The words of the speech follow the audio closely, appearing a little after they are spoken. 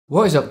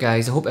What is up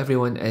guys, I hope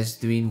everyone is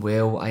doing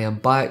well. I am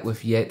back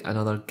with yet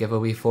another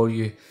giveaway for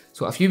you.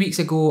 So a few weeks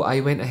ago I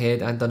went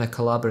ahead and done a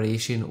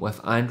collaboration with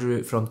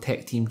Andrew from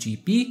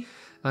TechTeamGB,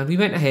 and we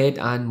went ahead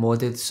and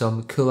modded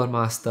some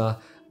CoolerMaster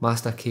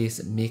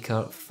Mastercase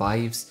Maker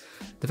 5s.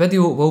 The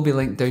video will be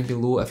linked down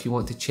below if you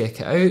want to check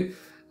it out,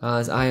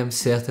 as I am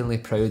certainly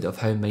proud of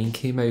how mine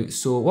came out.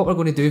 So what we're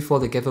going to do for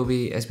the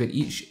giveaway is we're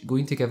each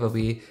going to give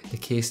away the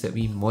case that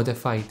we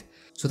modified.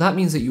 So that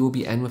means that you will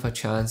be in with a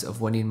chance of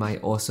winning my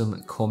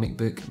awesome comic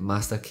book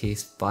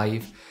Mastercase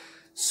 5.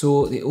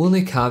 So the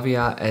only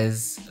caveat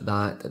is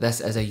that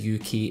this is a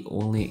UK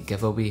only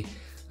giveaway.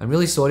 I'm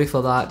really sorry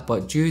for that,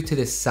 but due to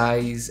the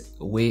size,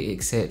 weight,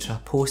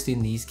 etc.,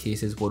 posting these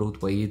cases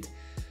worldwide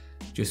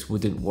just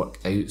wouldn't work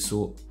out.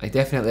 So I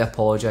definitely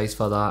apologise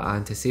for that,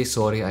 and to say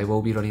sorry, I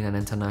will be running an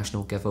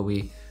international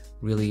giveaway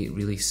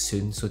really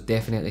soon, so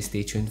definitely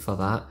stay tuned for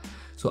that.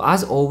 So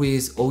as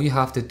always, all you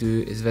have to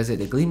do is visit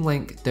the Gleam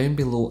link down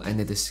below in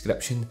the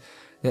description.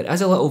 There is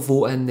a little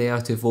vote in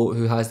there to vote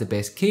who has the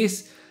best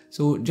case,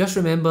 so just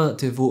remember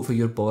to vote for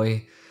your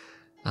boy,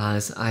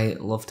 as I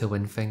love to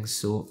win things,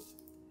 so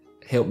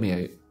help me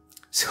out.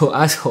 So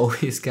as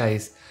always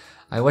guys,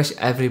 I wish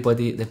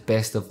everybody the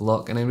best of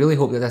luck, and I really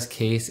hope that this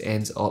case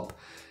ends up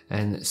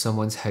in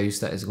someone's house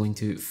that is going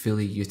to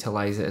fully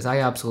utilise it, as I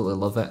absolutely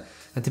love it.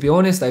 And to be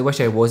honest, I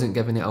wish I wasn't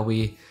giving it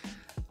away,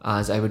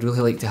 as I would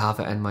really like to have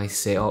it in my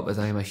setup, as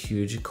I am a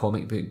huge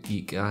comic book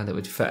geek and it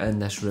would fit in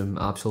this room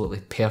absolutely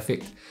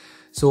perfect.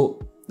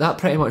 So that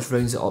pretty much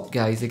rounds it up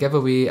guys. The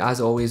giveaway as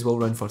always will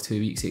run for 2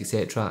 weeks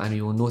etc, and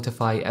we will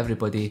notify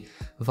everybody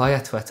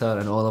via Twitter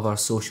and all of our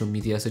social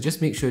media, so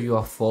just make sure you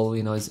are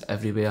following us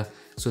everywhere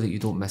so that you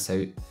don't miss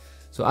out.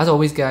 So as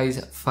always guys,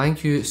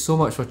 thank you so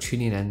much for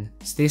tuning in,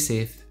 stay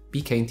safe,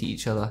 be kind to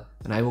each other,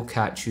 and I will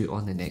catch you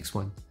on the next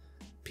one.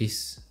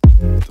 Peace.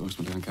 Todos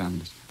no quedan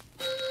cambios.